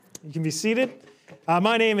You can be seated.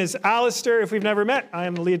 My name is Alistair. If we've never met, I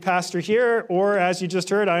am the lead pastor here, or as you just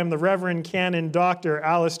heard, I am the Reverend Canon Dr.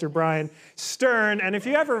 Alistair Brian Stern. And if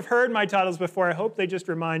you ever have heard my titles before, I hope they just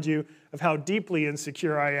remind you of how deeply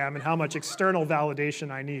insecure I am and how much external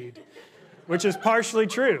validation I need, which is partially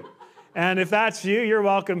true. And if that's you, you're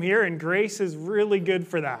welcome here, and grace is really good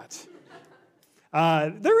for that.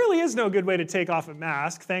 There really is no good way to take off a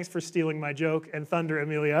mask. Thanks for stealing my joke and thunder,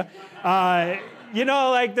 Amelia.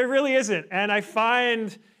 There really isn't. And I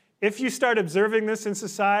find if you start observing this in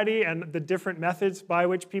society and the different methods by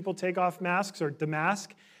which people take off masks or demask,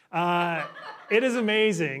 it is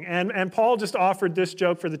amazing. And Paul just offered this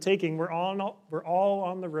joke for the taking. We're all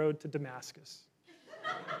on the road to Damascus.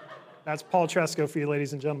 That's Paul Tresco for you,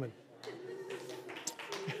 ladies and gentlemen.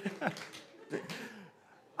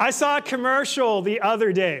 I saw a commercial the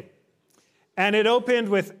other day, and it opened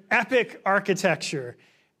with epic architecture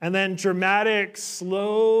and then dramatic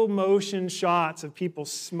slow motion shots of people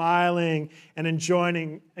smiling and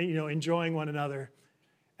enjoying one another.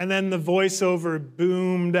 And then the voiceover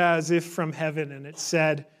boomed as if from heaven, and it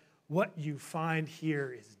said, "What you find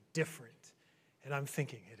here is different." And I'm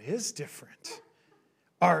thinking, it is different.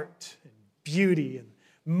 Art and beauty and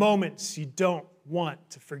moments you don't want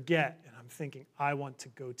to forget. Thinking, I want to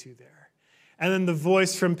go to there. And then the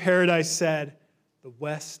voice from paradise said, the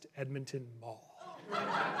West Edmonton Mall.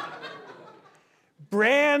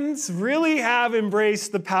 Brands really have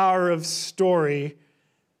embraced the power of story.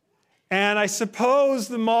 And I suppose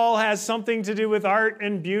the mall has something to do with art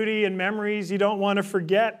and beauty and memories you don't want to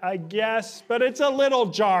forget, I guess, but it's a little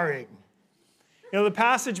jarring. The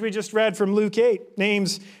passage we just read from Luke 8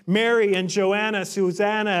 names Mary and Joanna,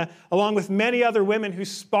 Susanna, along with many other women who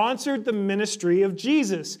sponsored the ministry of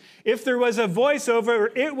Jesus. If there was a voiceover,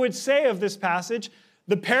 it would say of this passage,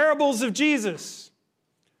 the parables of Jesus,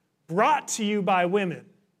 brought to you by women.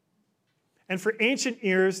 And for ancient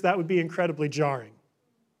ears, that would be incredibly jarring.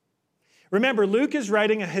 Remember, Luke is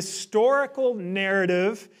writing a historical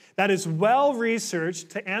narrative that is well-researched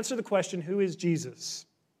to answer the question, who is Jesus?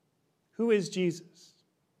 Who is Jesus?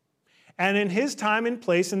 And in his time and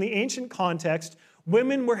place, in the ancient context,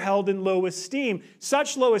 women were held in low esteem,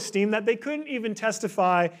 such low esteem that they couldn't even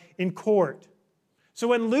testify in court. So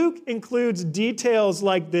when Luke includes details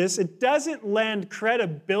like this, it doesn't lend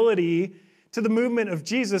credibility to the movement of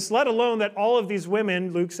Jesus, let alone that all of these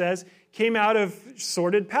women, Luke says, came out of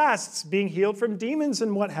sordid pasts, being healed from demons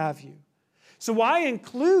and what have you. So why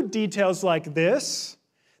include details like this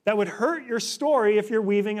that would hurt your story if you're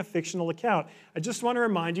weaving a fictional account? I just want to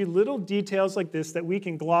remind you, little details like this that we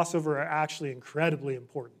can gloss over are actually incredibly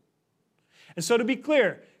important. And so to be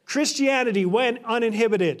clear, Christianity, when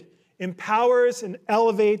uninhibited, empowers and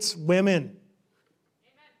elevates women.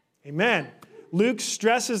 Amen. Luke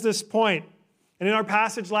stresses this point. And in our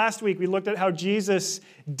passage last week, we looked at how Jesus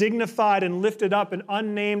dignified and lifted up an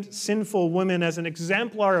unnamed sinful woman as an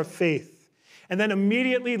exemplar of faith. And then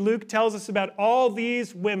immediately Luke tells us about all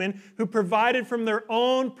these women who provided from their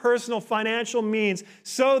own personal financial means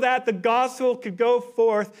so that the gospel could go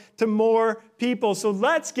forth to more people. So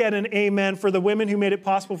let's get an amen for the women who made it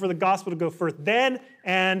possible for the gospel to go forth then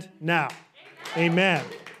and now. Amen.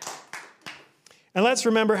 And let's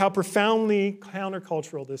remember how profoundly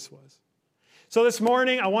countercultural this was. So this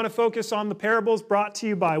morning, I want to focus on the parables brought to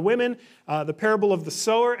you by women, the parable of the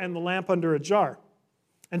sower and the lamp under a jar.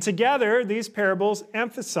 And together, these parables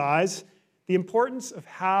emphasize the importance of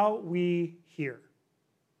how we hear.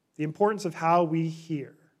 The importance of how we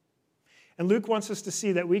hear. And Luke wants us to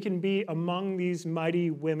see that we can be among these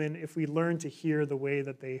mighty women if we learn to hear the way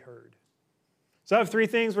that they heard. So I have three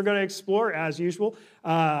things we're going to explore, as usual.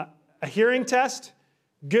 A hearing test,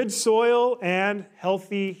 good soil, and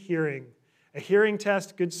healthy hearing. A hearing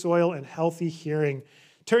test, good soil, and healthy hearing.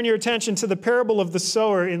 Turn your attention to the parable of the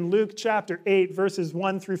sower in Luke chapter 8, verses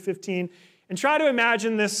 1 through 15, and try to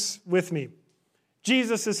imagine this with me.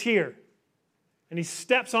 Jesus is here, and he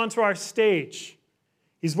steps onto our stage.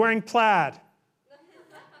 He's wearing plaid,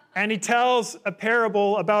 and he tells a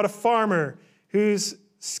parable about a farmer who's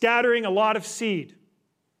scattering a lot of seed,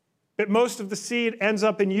 but most of the seed ends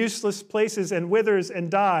up in useless places and withers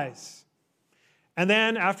and dies. And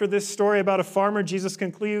then, after this story about a farmer, Jesus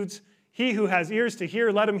concludes, he who has ears to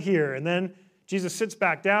hear, let him hear. And then Jesus sits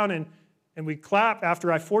back down and we clap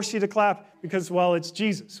after I force you to clap because, well, it's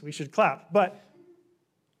Jesus. We should clap. But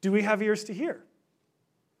do we have ears to hear?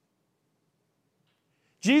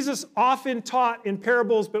 Jesus often taught in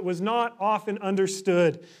parables but was not often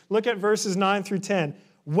understood. Look at verses 9 through 10.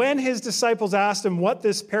 When his disciples asked him what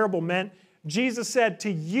this parable meant, Jesus said,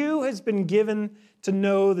 "To you has been given to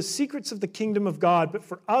know the secrets of the kingdom of God, but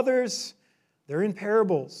for others They're in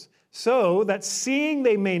parables, so that seeing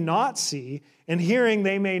they may not see, and hearing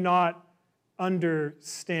they may not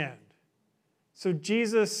understand. So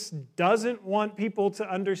Jesus doesn't want people to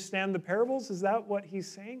understand the parables? Is that what he's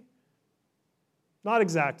saying? Not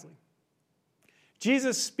exactly.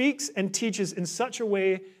 Jesus speaks and teaches in such a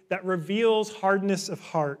way that reveals hardness of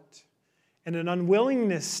heart and an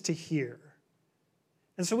unwillingness to hear.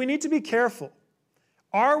 And so we need to be careful.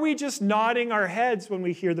 Are we just nodding our heads when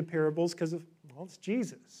we hear the parables because it's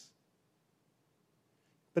Jesus?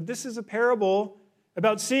 But this is a parable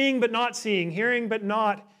about seeing but not seeing, hearing but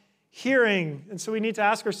not hearing. And so we need to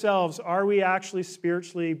ask ourselves, are we actually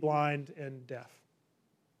spiritually blind and deaf?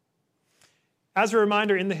 As a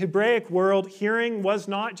reminder, in the Hebraic world, hearing was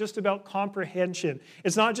not just about comprehension.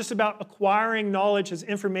 It's not just about acquiring knowledge as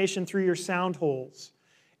information through your sound holes.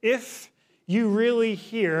 If you really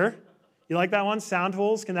hear, you like that one, sound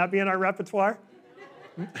holes? Can that be in our repertoire?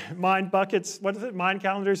 Mind buckets, what is it? Mind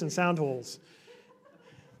calendars and sound holes.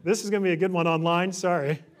 This is going to be a good one online,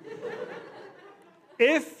 sorry.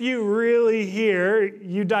 If you really hear,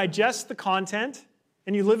 you digest the content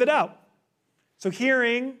and you live it out. So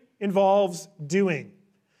hearing involves doing.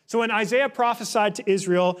 So when Isaiah prophesied to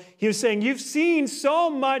Israel, he was saying, you've seen so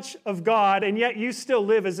much of God, and yet you still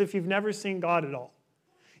live as if you've never seen God at all.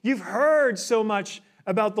 You've heard so much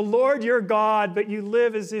about the Lord your God, but you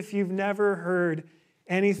live as if you've never heard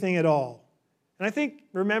anything at all. And I think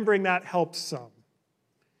remembering that helps some.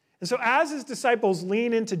 And so as his disciples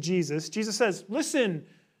lean into Jesus, Jesus says, listen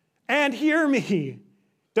and hear me.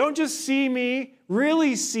 Don't just see me,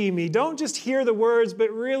 really see me. Don't just hear the words,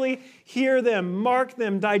 but really hear them, mark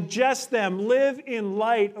them, digest them, live in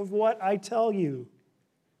light of what I tell you.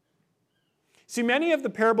 See, many of the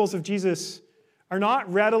parables of Jesus are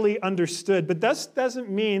not readily understood, but this doesn't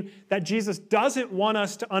mean that Jesus doesn't want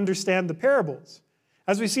us to understand the parables.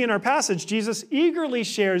 As we see in our passage, Jesus eagerly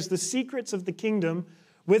shares the secrets of the kingdom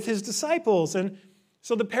with his disciples. And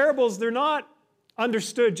so the parables, they're not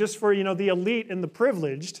understood just for, the elite and the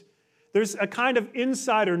privileged. There's a kind of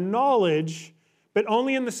insider knowledge, but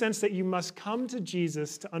only in the sense that you must come to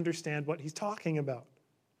Jesus to understand what he's talking about.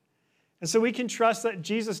 And so we can trust that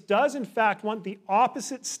Jesus does, in fact, want the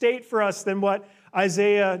opposite state for us than what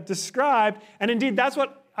Isaiah described. And indeed, that's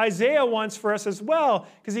what Isaiah wants for us as well,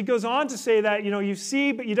 because he goes on to say that, you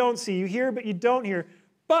see, but you don't see. You hear, but you don't hear.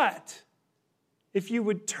 But if you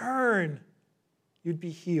would turn, you'd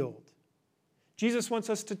be healed. Jesus wants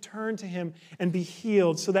us to turn to him and be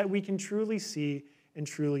healed so that we can truly see and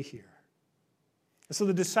truly hear. And so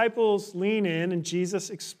the disciples lean in, and Jesus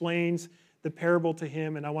explains the parable to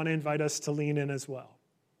him, and I want to invite us to lean in as well.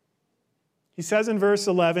 He says in verse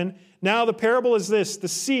 11, now the parable is this: the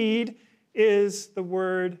seed is the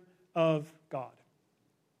word of God.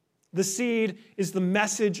 The seed is the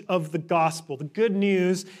message of the gospel, the good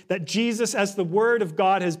news that Jesus, as the word of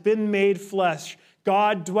God, has been made flesh,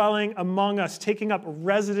 God dwelling among us, taking up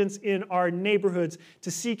residence in our neighborhoods to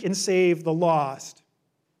seek and save the lost.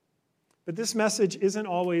 But this message isn't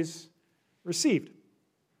always received.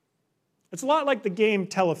 It's a lot like the game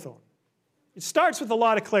telephone. It starts with a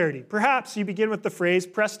lot of clarity. Perhaps you begin with the phrase,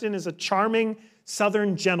 Preston is a charming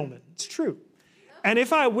southern gentleman. It's true. And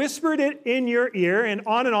if I whispered it in your ear and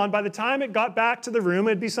on, by the time it got back to the room,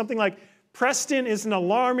 it'd be something like, Preston is an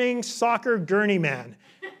alarming soccer gurney man.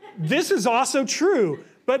 This is also true,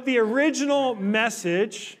 but the original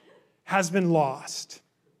message has been lost.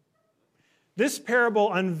 This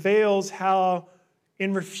parable unveils how,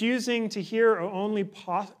 in refusing to hear or only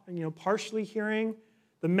partially hearing,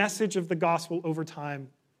 the message of the gospel over time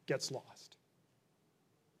gets lost.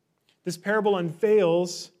 This parable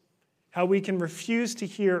unveils how we can refuse to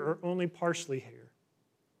hear or only partially hear.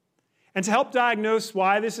 And to help diagnose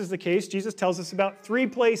why this is the case, Jesus tells us about three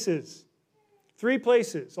places. 3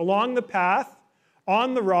 places: along the path,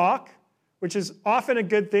 on the rock, which is often a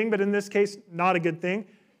good thing, but in this case, not a good thing,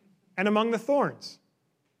 and among the thorns.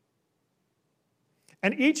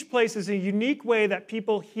 And each place is a unique way that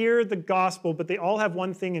people hear the gospel, but they all have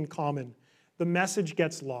one thing in common: the message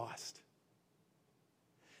gets lost.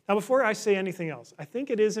 Now, before I say anything else, I think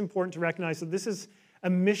it is important to recognize that this is a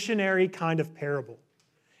missionary kind of parable.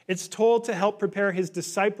 It's told to help prepare his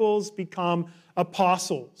disciples become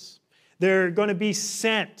apostles. They're going to be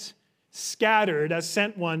sent, scattered as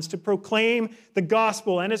sent ones to proclaim the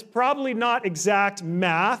gospel. And it's probably not exact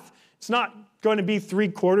math. It's not going to be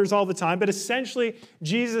 3/4 all the time. But essentially,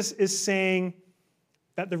 Jesus is saying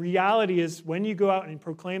that the reality is when you go out and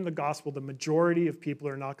proclaim the gospel, the majority of people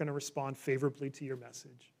are not going to respond favorably to your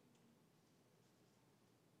message.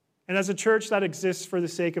 And as a church that exists for the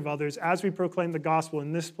sake of others, as we proclaim the gospel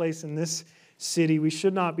in this place, in this city, we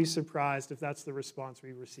should not be surprised if that's the response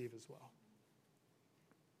we receive as well.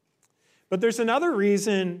 But there's another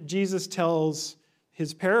reason Jesus tells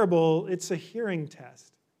his parable. It's a hearing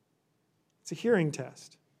test. It's a hearing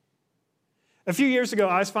test. A few years ago,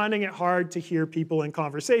 I was finding it hard to hear people in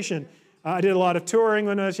conversation. I did a lot of touring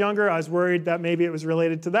when I was younger. I was worried that maybe it was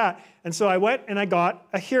related to that. And so I went and I got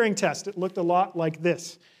a hearing test. It looked a lot like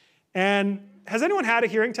this. And has anyone had a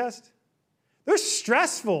hearing test? They're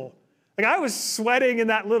stressful. Like, I was sweating in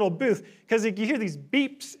that little booth because you hear these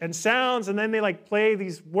beeps and sounds, and then they play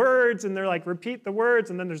these words, and they're repeat the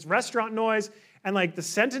words, and then there's restaurant noise, and the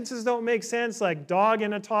sentences don't make sense, like dog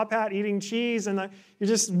in a top hat eating cheese, and you're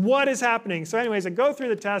just, what is happening? So anyways, I go through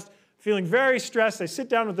the test, feeling very stressed. I sit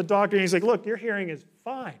down with the doctor, and he's like, look, your hearing is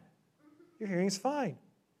fine. Your hearing is fine.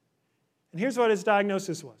 And here's what his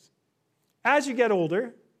diagnosis was. As you get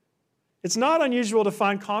older, it's not unusual to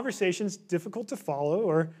find conversations difficult to follow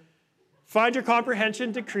or find your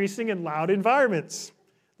comprehension decreasing in loud environments.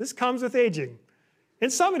 This comes with aging. In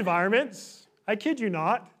some environments, I kid you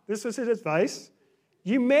not, this was his advice,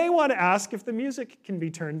 you may want to ask if the music can be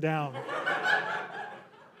turned down.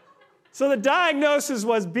 So the diagnosis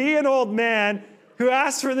was, be an old man who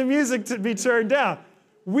asks for the music to be turned down.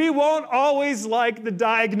 We won't always like the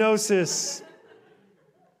diagnosis.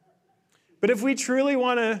 But if we truly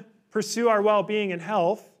want to pursue our well-being and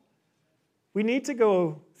health, we need to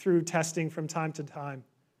go through testing from time to time.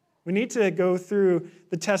 We need to go through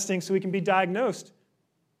the testing so we can be diagnosed.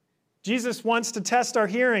 Jesus wants to test our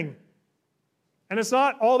hearing, and it's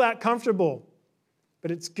not all that comfortable, but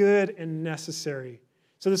it's good and necessary.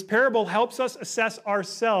 So this parable helps us assess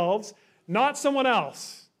ourselves, not someone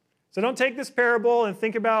else. So don't take this parable and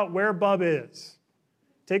think about where Bub is.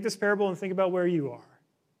 Take this parable and think about where you are.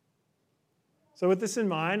 So with this in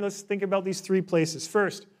mind, let's think about these three places.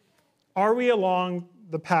 First, are we along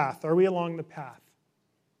the path? Are we along the path?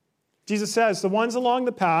 Jesus says, the ones along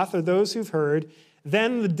the path are those who've heard.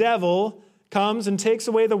 Then the devil comes and takes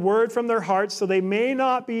away the word from their hearts so they may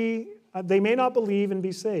not believe and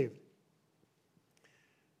be saved.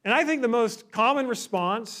 And I think the most common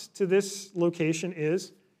response to this location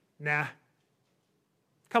is, nah.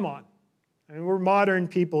 Come on. I mean, we're modern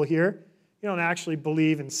people here. You don't actually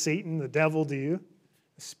believe in Satan, the devil, do you?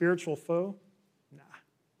 A spiritual foe? Nah.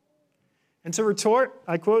 And to retort,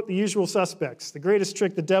 I quote the usual suspects. The greatest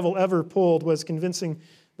trick the devil ever pulled was convincing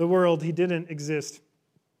the world he didn't exist.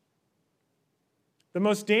 The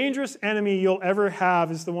most dangerous enemy you'll ever have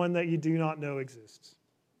is the one that you do not know exists.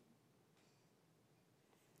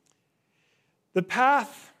 The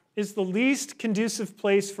path is the least conducive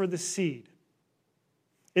place for the seed.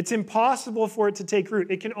 It's impossible for it to take root.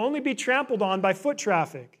 It can only be trampled on by foot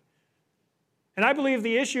traffic. And I believe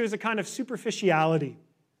the issue is a kind of superficiality.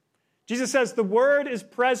 Jesus says the word is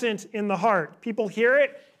present in the heart. People hear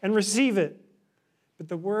it and receive it. But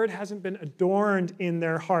the word hasn't been adorned in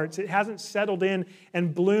their hearts. It hasn't settled in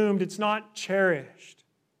and bloomed. It's not cherished.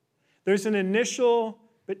 There's an initial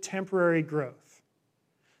but temporary growth.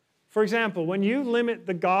 For example, when you limit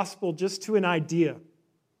the gospel just to an idea,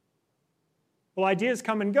 well, ideas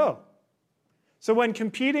come and go. So when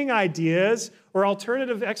competing ideas or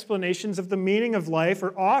alternative explanations of the meaning of life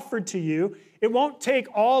are offered to you, it won't take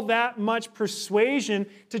all that much persuasion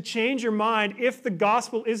to change your mind if the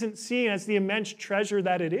gospel isn't seen as the immense treasure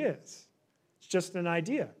that it is. It's just an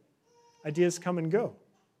idea. Ideas come and go.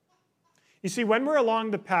 You see, when we're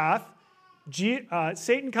along the path,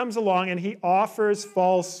 Satan comes along and he offers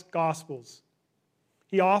false gospels.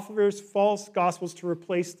 He offers false gospels to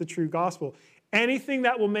replace the true gospel. Anything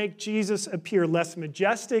that will make Jesus appear less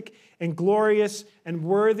majestic and glorious and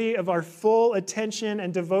worthy of our full attention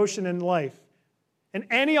and devotion in life. And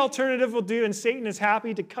any alternative will do, and Satan is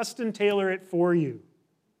happy to custom tailor it for you.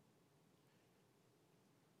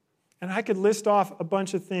 And I could list off a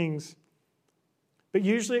bunch of things, but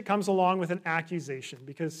usually it comes along with an accusation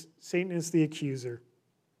because Satan is the accuser.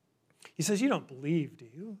 He says, you don't believe, do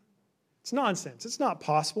you? It's nonsense. It's not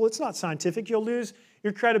possible. It's not scientific. You'll lose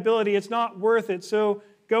your credibility. It's not worth it. So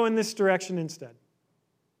go in this direction instead.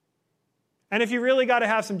 And if you really got to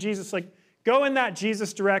have some Jesus, go in that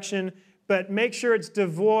Jesus direction, but make sure it's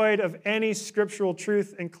devoid of any scriptural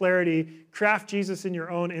truth and clarity. Craft Jesus in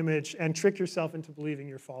your own image and trick yourself into believing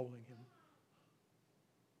you're following him.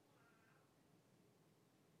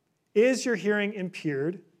 Is your hearing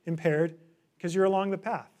impaired because you're along the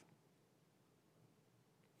path?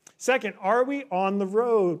 Second, are we on the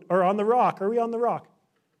road or on the rock? Are we on the rock?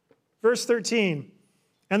 Verse 13,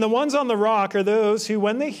 and the ones on the rock are those who,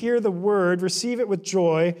 when they hear the word, receive it with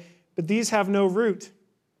joy, but these have no root.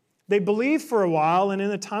 They believe for a while and in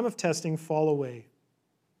the time of testing fall away.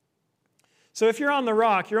 So if you're on the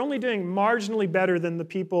rock, you're only doing marginally better than the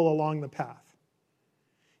people along the path.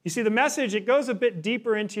 You see, the message, it goes a bit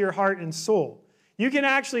deeper into your heart and soul. You can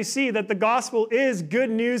actually see that the gospel is good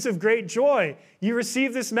news of great joy. You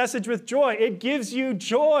receive this message with joy. It gives you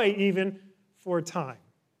joy even for a time.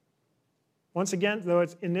 Once again, though,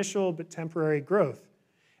 it's initial but temporary growth.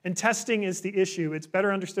 And testing is the issue. It's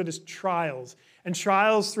better understood as trials. And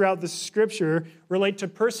trials throughout the scripture relate to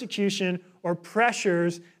persecution or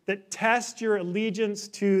pressures that test your allegiance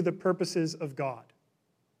to the purposes of God.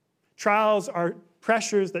 Trials are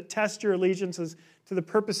pressures that test your allegiances to the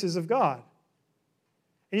purposes of God.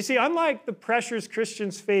 And you see, unlike the pressures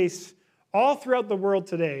Christians face all throughout the world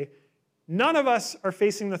today, none of us are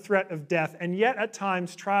facing the threat of death, and yet at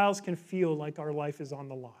times trials can feel like our life is on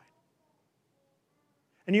the line.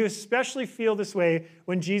 And you especially feel this way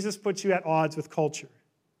when Jesus puts you at odds with culture.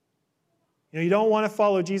 You don't want to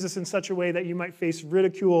follow Jesus in such a way that you might face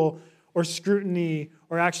ridicule or scrutiny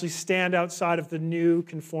or actually stand outside of the new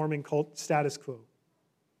conforming status quo.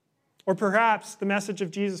 Or perhaps the message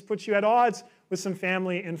of Jesus puts you at odds with some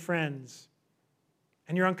family and friends,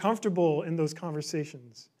 and you're uncomfortable in those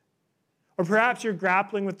conversations. Or perhaps you're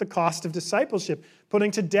grappling with the cost of discipleship,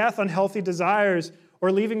 putting to death unhealthy desires,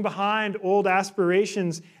 or leaving behind old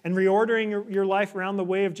aspirations and reordering your life around the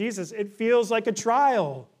way of Jesus. It feels like a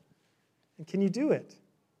trial. And can you do it?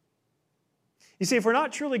 You see, if we're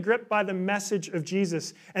not truly gripped by the message of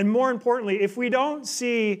Jesus, and more importantly, if we don't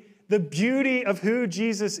see the beauty of who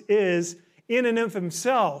Jesus is in and of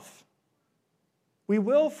himself, we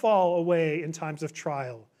will fall away in times of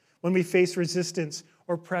trial when we face resistance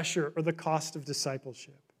or pressure or the cost of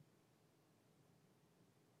discipleship.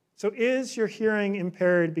 So is your hearing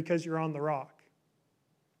impaired because you're on the rock?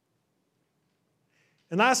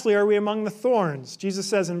 And lastly, are we among the thorns? Jesus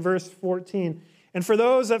says in verse 14, "And for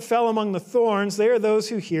those that fell among the thorns, they are those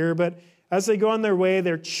who hear, but as they go on their way,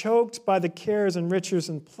 they're choked by the cares and riches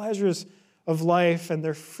and pleasures of life, and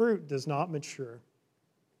their fruit does not mature."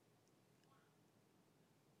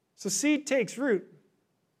 So seed takes root,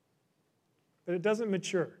 but it doesn't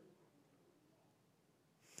mature.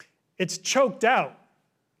 It's choked out.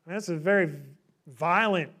 That's a very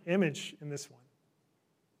violent image in this one.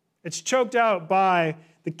 It's choked out by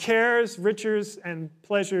the cares, riches, and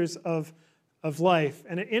pleasures of life.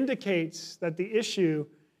 And it indicates that the issue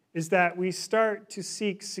is that we start to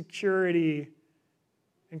seek security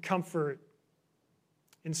and comfort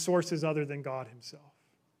in sources other than God himself,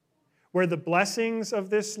 where the blessings of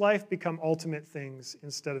this life become ultimate things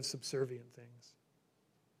instead of subservient things.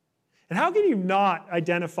 And how can you not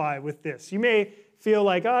identify with this? You may feel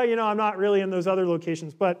like, I'm not really in those other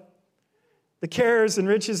locations, but the cares and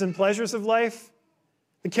riches and pleasures of life,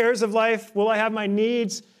 the cares of life, will I have my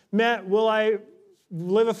needs met? Will I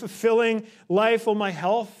live a fulfilling life? Will my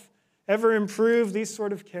health ever improve? These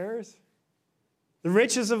sort of cares. The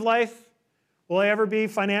riches of life, will I ever be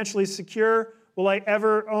financially secure? Will I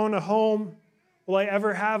ever own a home? Will I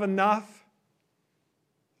ever have enough?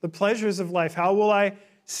 The pleasures of life, how will I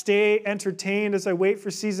stay entertained as I wait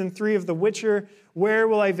for season 3 of The Witcher? Where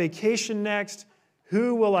will I vacation next?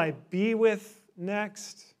 Who will I be with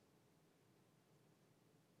next?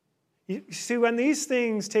 You see, when these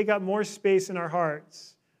things take up more space in our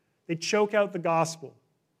hearts, they choke out the gospel.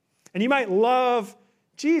 And you might love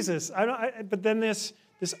Jesus, but then this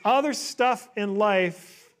other stuff in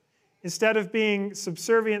life, instead of being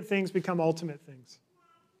subservient things, become ultimate things.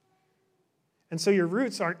 And so your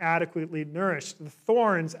roots aren't adequately nourished. The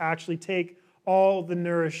thorns actually take all the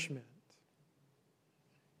nourishment.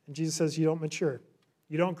 And Jesus says you don't mature.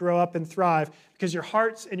 You don't grow up and thrive because your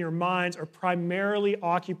hearts and your minds are primarily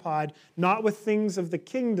occupied not with things of the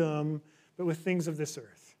kingdom, but with things of this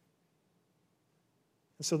earth.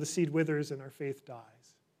 And so the seed withers and our faith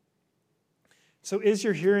dies. So is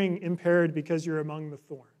your hearing impaired because you're among the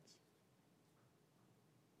thorns?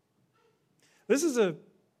 This is a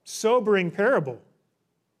sobering parable.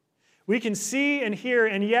 We can see and hear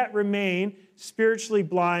and yet remain spiritually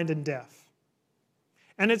blind and deaf.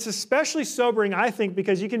 And it's especially sobering, I think,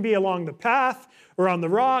 because you can be along the path or on the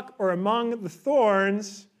rock or among the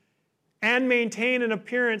thorns and maintain an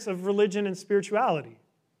appearance of religion and spirituality.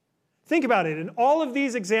 Think about it. In all of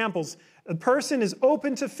these examples, a person is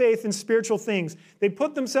open to faith and spiritual things. They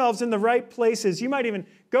put themselves in the right places. You might even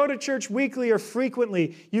go to church weekly or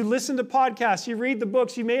frequently. You listen to podcasts. You read the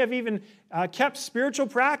books. You may have even kept spiritual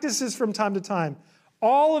practices from time to time.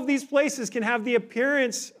 All of these places can have the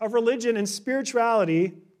appearance of religion and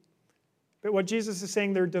spirituality, but what Jesus is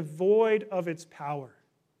saying, they're devoid of its power.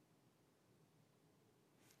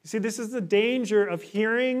 You see, this is the danger of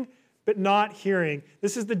hearing but not hearing.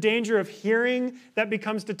 This is the danger of hearing that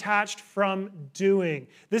becomes detached from doing.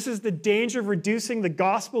 This is the danger of reducing the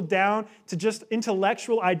gospel down to just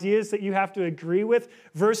intellectual ideas that you have to agree with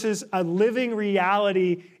versus a living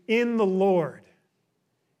reality in the Lord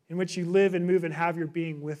in which you live and move and have your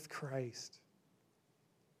being with Christ.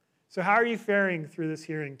 So how are you faring through this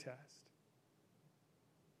hearing test?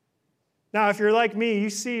 Now, if you're like me, you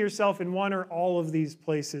see yourself in one or all of these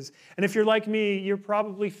places. And if you're like me, you're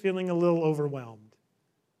probably feeling a little overwhelmed.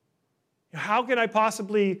 How can I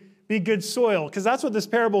possibly be good soil? Because that's what this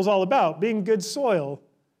parable is all about, being good soil.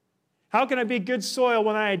 How can I be good soil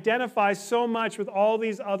when I identify so much with all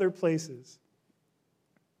these other places?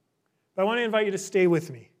 But I want to invite you to stay with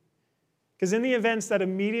me. Because in the events that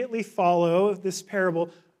immediately follow this parable,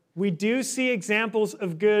 we do see examples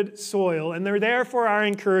of good soil, and they're there for our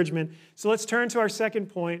encouragement. So let's turn to our second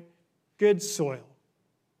point, good soil.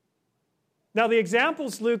 Now, the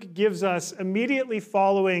examples Luke gives us immediately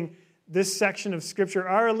following this section of Scripture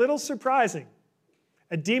are a little surprising.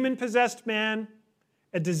 A demon-possessed man,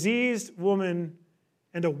 a diseased woman,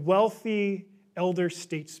 and a wealthy elder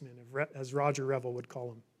statesman, as Roger Revel would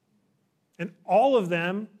call him. And all of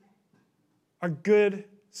them are good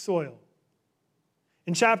soil.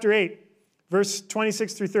 In chapter 8, verse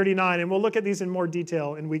 26 through 39, and we'll look at these in more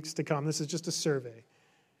detail in weeks to come. This is just a survey.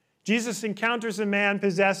 Jesus encounters a man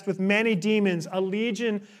possessed with many demons, a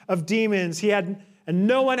legion of demons. And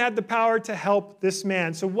no one had the power to help this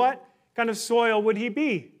man. So what kind of soil would he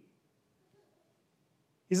be?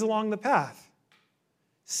 He's along the path.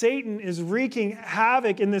 Satan is wreaking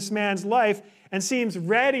havoc in this man's life and seems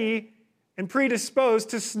ready and predisposed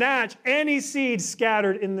to snatch any seed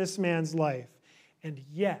scattered in this man's life. And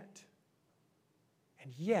yet,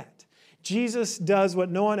 Jesus does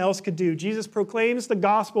what no one else could do. Jesus proclaims the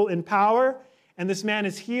gospel in power, and this man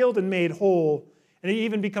is healed and made whole. And he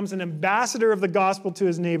even becomes an ambassador of the gospel to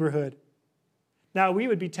his neighborhood. Now, we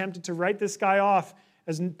would be tempted to write this guy off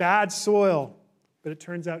as bad soil, but it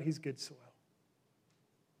turns out he's good soil.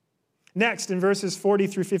 Next, in verses 40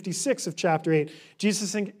 through 56 of chapter 8,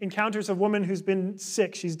 Jesus encounters a woman who's been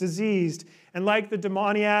sick. She's diseased. And like the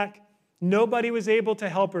demoniac, nobody was able to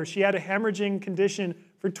help her. She had a hemorrhaging condition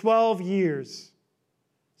for 12 years.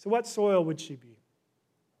 So what soil would she be?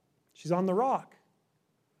 She's on the rock.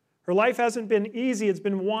 Her life hasn't been easy. It's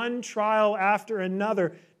been one trial after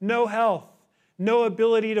another. No health, no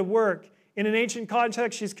ability to work. In an ancient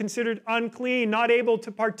context, she's considered unclean, not able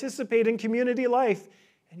to participate in community life.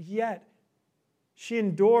 And yet, she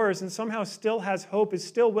endures and somehow still has hope, is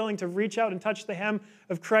still willing to reach out and touch the hem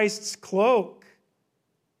of Christ's cloak.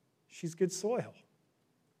 She's good soil.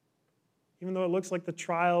 Even though it looks like the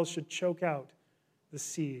trials should choke out the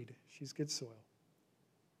seed, she's good soil.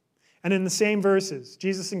 And in the same verses,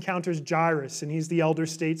 Jesus encounters Jairus, and he's the elder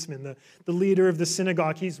statesman, the leader of the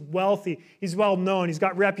synagogue. He's wealthy. He's well known. He's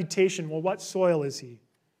got reputation. Well, what soil is he?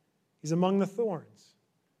 He's among the thorns.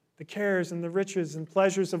 The cares and the riches and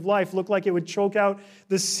pleasures of life look like it would choke out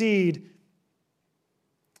the seed.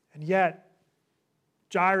 And yet,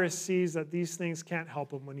 Jairus sees that these things can't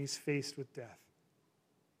help him when he's faced with death.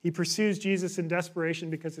 He pursues Jesus in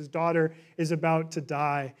desperation because his daughter is about to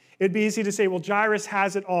die. It'd be easy to say, well, Jairus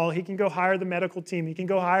has it all. He can go hire the medical team. He can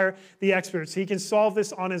go hire the experts. He can solve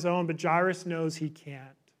this on his own, but Jairus knows he can't.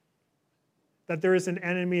 That there is an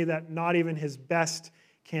enemy that not even his best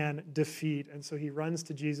can defeat. And so he runs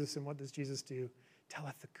to Jesus, and what does Jesus do?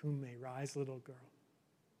 Talitha cume, rise, little girl.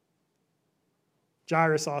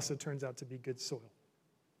 Jairus also turns out to be good soil.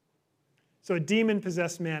 So a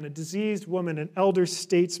demon-possessed man, a diseased woman, an elder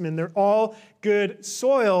statesman, they're all good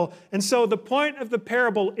soil. And so the point of the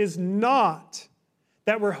parable is not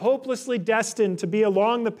that we're hopelessly destined to be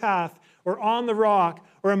along the path or on the rock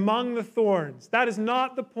or among the thorns. That is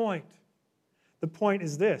not the point. The point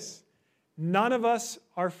is this: none of us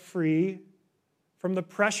are free from the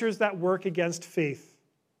pressures that work against faith.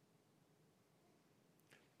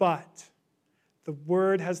 But the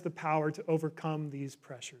Word has the power to overcome these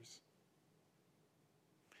pressures.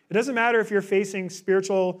 It doesn't matter if you're facing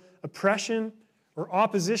spiritual oppression or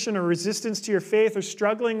opposition or resistance to your faith or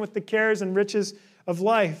struggling with the cares and riches of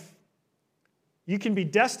life. You can be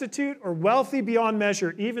destitute or wealthy beyond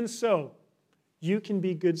measure. Even so, you can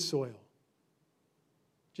be good soil.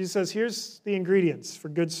 Jesus says, here's the ingredients for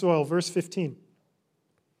good soil. Verse 15.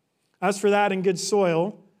 As for that in good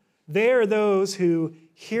soil, they are those who,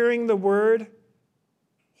 hearing the word,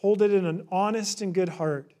 hold it in an honest and good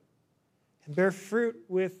heart, and bear fruit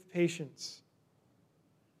with patience.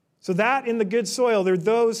 So that in the good soil, there are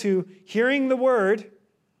those who, hearing the word,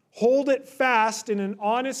 hold it fast in an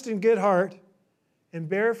honest and good heart, and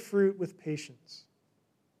bear fruit with patience.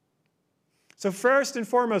 So first and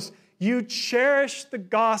foremost, you cherish the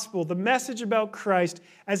gospel, the message about Christ,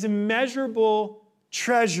 as immeasurable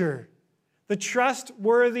treasure. The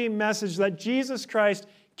trustworthy message that Jesus Christ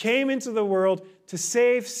came into the world to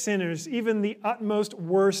save sinners, even the utmost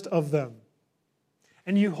worst of them.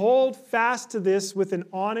 And you hold fast to this with an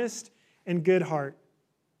honest and good heart.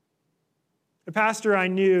 The pastor I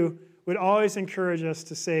knew would always encourage us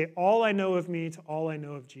to say, all I know of me to all I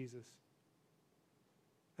know of Jesus.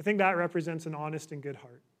 I think that represents an honest and good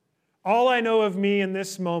heart. All I know of me in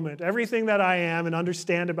this moment, everything that I am and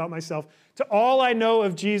understand about myself, to all I know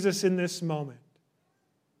of Jesus in this moment.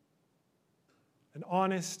 An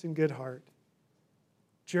honest and good heart,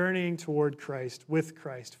 journeying toward Christ, with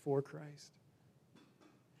Christ, for Christ.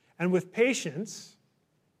 And with patience,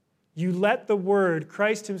 you let the Word,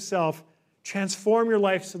 Christ himself, transform your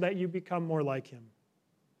life so that you become more like him.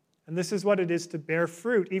 And this is what it is to bear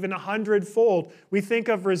fruit, even 100-fold. We think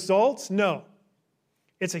of results? No.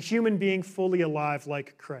 It's a human being fully alive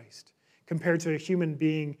like Christ, compared to a human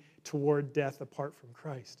being toward death apart from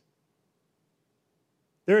Christ.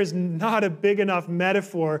 There is not a big enough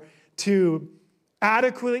metaphor to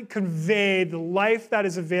adequately convey the life that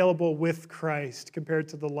is available with Christ compared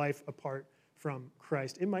to the life apart from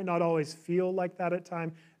Christ. It might not always feel like that at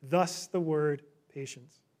times. Thus the word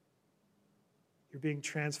patience. You're being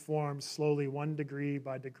transformed slowly, 1 degree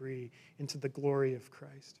by degree, into the glory of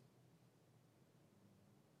Christ.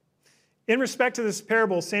 In respect to this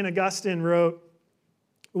parable, St. Augustine wrote,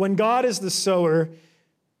 when God is the sower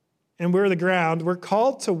and we're the ground, we're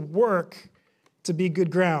called to work to be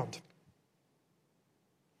good ground.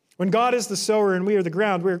 When God is the sower and we are the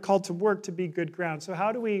ground, we are called to work to be good ground. So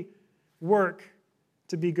how do we work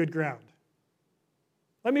to be good ground?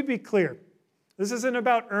 Let me be clear. This isn't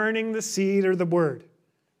about earning the seed or the word.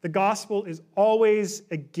 The gospel is always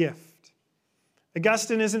a gift.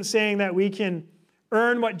 Augustine isn't saying that we can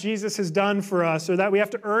earn what Jesus has done for us or that we have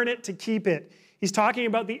to earn it to keep it. He's talking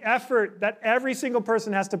about the effort that every single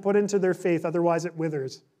person has to put into their faith, otherwise it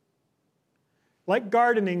withers. Like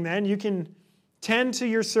gardening, then, you can tend to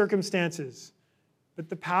your circumstances, but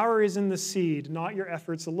the power is in the seed, not your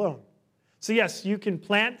efforts alone. So yes, you can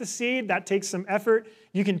plant the seed, that takes some effort.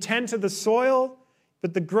 You can tend to the soil,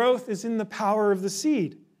 but the growth is in the power of the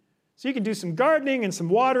seed. So you can do some gardening and some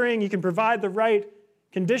watering, you can provide the right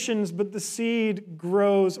conditions, but the seed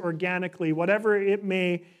grows organically. Whatever it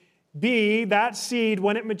may be, that seed,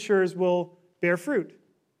 when it matures, will bear fruit.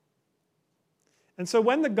 And so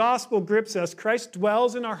when the gospel grips us, Christ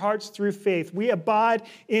dwells in our hearts through faith. We abide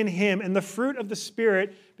in him, and the fruit of the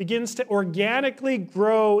Spirit begins to organically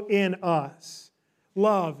grow in us.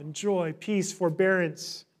 Love and joy, peace,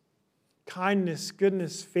 forbearance, kindness,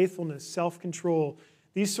 goodness, faithfulness, self-control.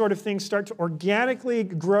 These sort of things start to organically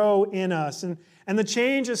grow in us. And the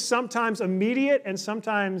change is sometimes immediate and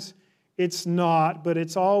sometimes it's not, but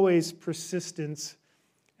it's always persistence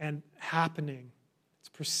and happening. It's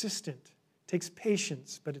persistent. It takes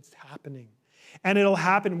patience, but it's happening. And it'll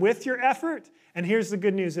happen with your effort. And here's the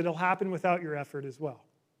good news. It'll happen without your effort as well.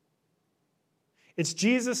 It's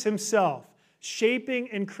Jesus himself shaping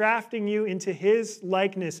and crafting you into his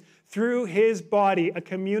likeness through his body, a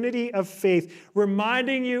community of faith,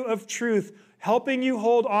 reminding you of truth, helping you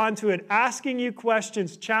hold on to it, asking you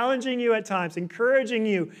questions, challenging you at times, encouraging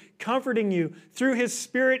you, comforting you through his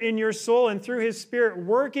Spirit in your soul and through his Spirit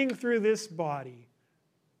working through this body.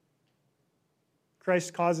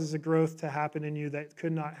 Christ causes a growth to happen in you that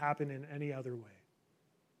could not happen in any other way.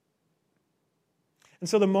 And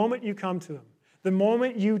so the moment you come to him, the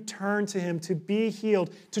moment you turn to him to be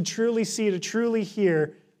healed, to truly see, to truly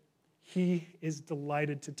hear, he is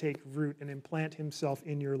delighted to take root and implant himself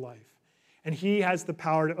in your life. And he has the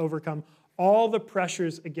power to overcome all the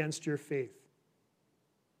pressures against your faith.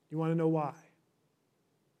 You want to know why?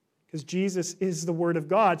 Because Jesus is the Word of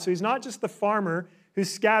God. So he's not just the farmer who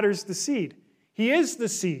scatters the seed. He is the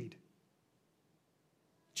seed.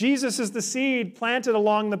 Jesus is the seed planted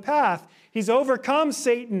along the path. He's overcome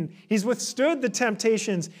Satan. He's withstood the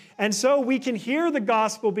temptations. And so we can hear the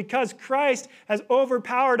gospel because Christ has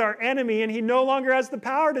overpowered our enemy and he no longer has the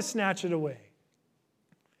power to snatch it away.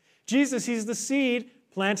 Jesus, he's the seed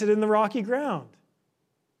planted in the rocky ground.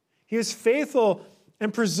 He was faithful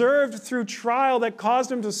and preserved through trial that caused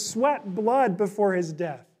him to sweat blood before his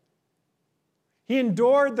death. He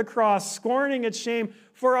endured the cross, scorning its shame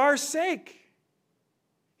for our sake.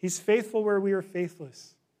 He's faithful where we are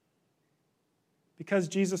faithless. Because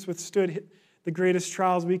Jesus withstood the greatest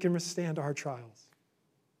trials, we can withstand our trials.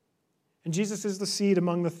 And Jesus is the seed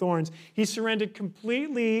among the thorns. He surrendered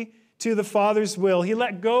completely to the Father's will. He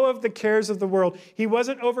let go of the cares of the world. He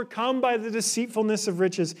wasn't overcome by the deceitfulness of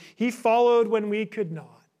riches. He followed when we could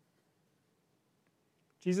not.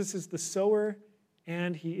 Jesus is the sower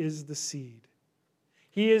and he is the seed.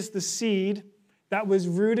 He is the seed that was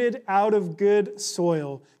rooted out of good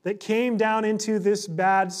soil, that came down into this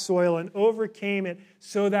bad soil and overcame it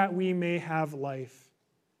so that we may have life.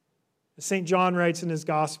 St. John writes in his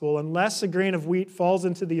gospel, unless a grain of wheat falls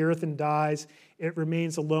into the earth and dies, it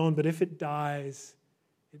remains alone, but if it dies,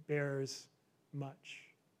 it bears much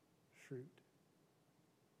fruit.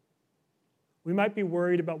 We might be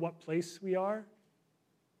worried about what place we are,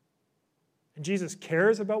 and Jesus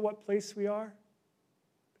cares about what place we are,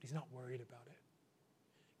 but he's not worried about it,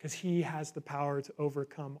 because he has the power to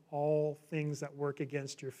overcome all things that work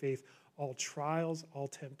against your faith, all trials, all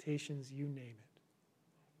temptations, you name it.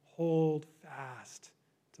 Hold fast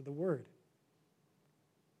to the word.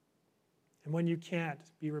 And when you can't,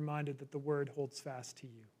 be reminded that the word holds fast to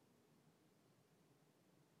you.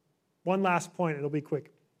 One last point, it'll be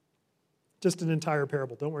quick. Just an entire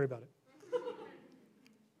parable, don't worry about it.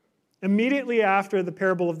 Immediately after the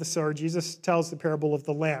parable of the sower, Jesus tells the parable of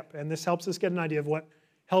the lamp, and this helps us get an idea of what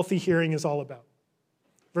healthy hearing is all about.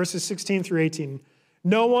 Verses 16 through 18.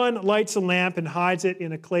 No one lights a lamp and hides it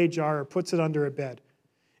in a clay jar or puts it under a bed.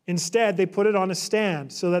 Instead, they put it on a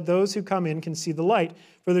stand so that those who come in can see the light.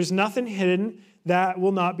 For there's nothing hidden that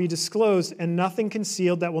will not be disclosed, and nothing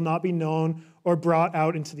concealed that will not be known or brought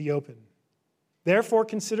out into the open. Therefore,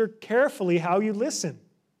 consider carefully how you listen.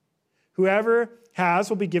 Whoever has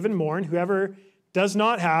will be given more, and whoever does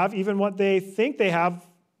not have, even what they think they have,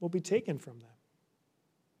 will be taken from them.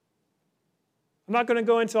 I'm not going to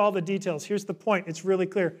go into all the details. Here's the point. It's really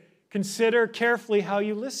clear. Consider carefully how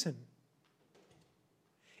you listen.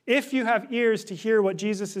 If you have ears to hear what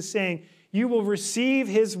Jesus is saying, you will receive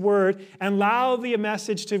his word and allow the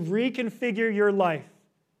message to reconfigure your life.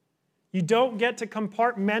 You don't get to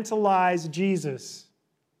compartmentalize Jesus.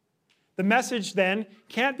 The message then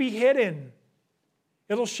can't be hidden.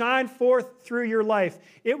 It'll shine forth through your life.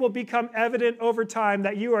 It will become evident over time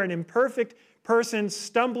that you are an imperfect person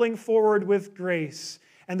stumbling forward with grace.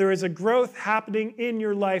 And there is a growth happening in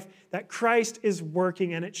your life that Christ is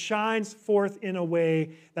working, and it shines forth in a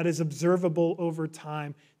way that is observable over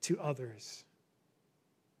time to others.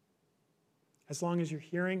 As long as you're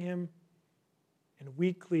hearing him and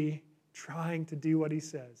weekly trying to do what he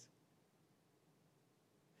says.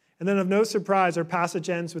 And then of no surprise, our passage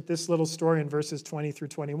ends with this little story in verses 20 through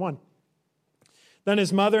 21. Then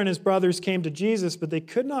his mother and his brothers came to Jesus, but they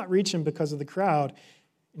could not reach him because of the crowd.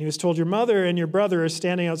 And he was told, your mother and your brother are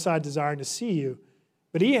standing outside desiring to see you.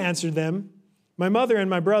 But he answered them, my mother and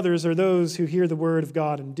my brothers are those who hear the word of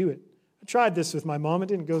God and do it. I tried this with my mom. It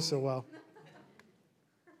didn't go so well.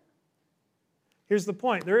 Here's the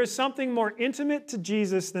point. There is something more intimate to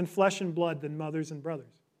Jesus than flesh and blood, than mothers and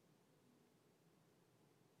brothers.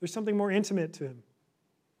 There's something more intimate to him.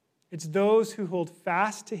 It's those who hold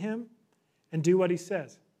fast to him and do what he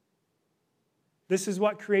says. This is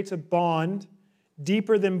what creates a bond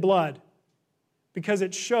deeper than blood, because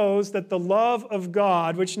it shows that the love of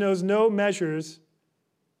God, which knows no measures,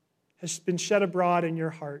 has been shed abroad in your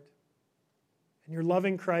heart. And you're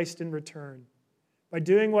loving Christ in return by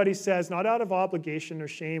doing what he says, not out of obligation or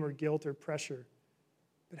shame or guilt or pressure,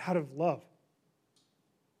 but out of love.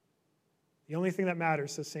 The only thing that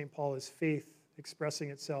matters, says St. Paul, is faith expressing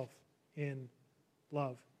itself in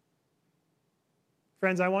love.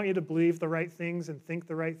 Friends, I want you to believe the right things and think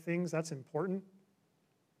the right things. That's important.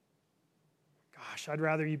 Gosh, I'd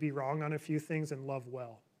rather you be wrong on a few things and love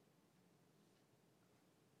well.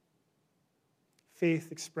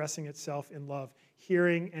 Faith expressing itself in love,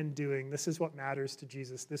 hearing and doing. This is what matters to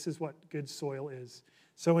Jesus. This is what good soil is.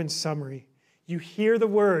 So in summary, you hear the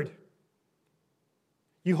word.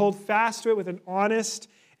 You hold fast to it with an honest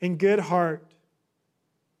and good heart.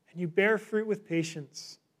 And you bear fruit with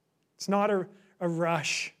patience. It's not a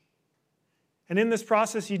rush. And in this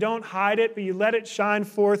process, you don't hide it, but you let it shine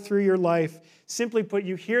forth through your life. Simply put,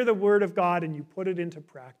 you hear the word of God and you put it into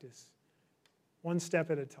practice, one step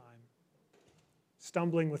at a time,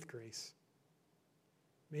 stumbling with grace.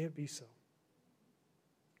 May it be so.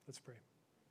 Let's pray.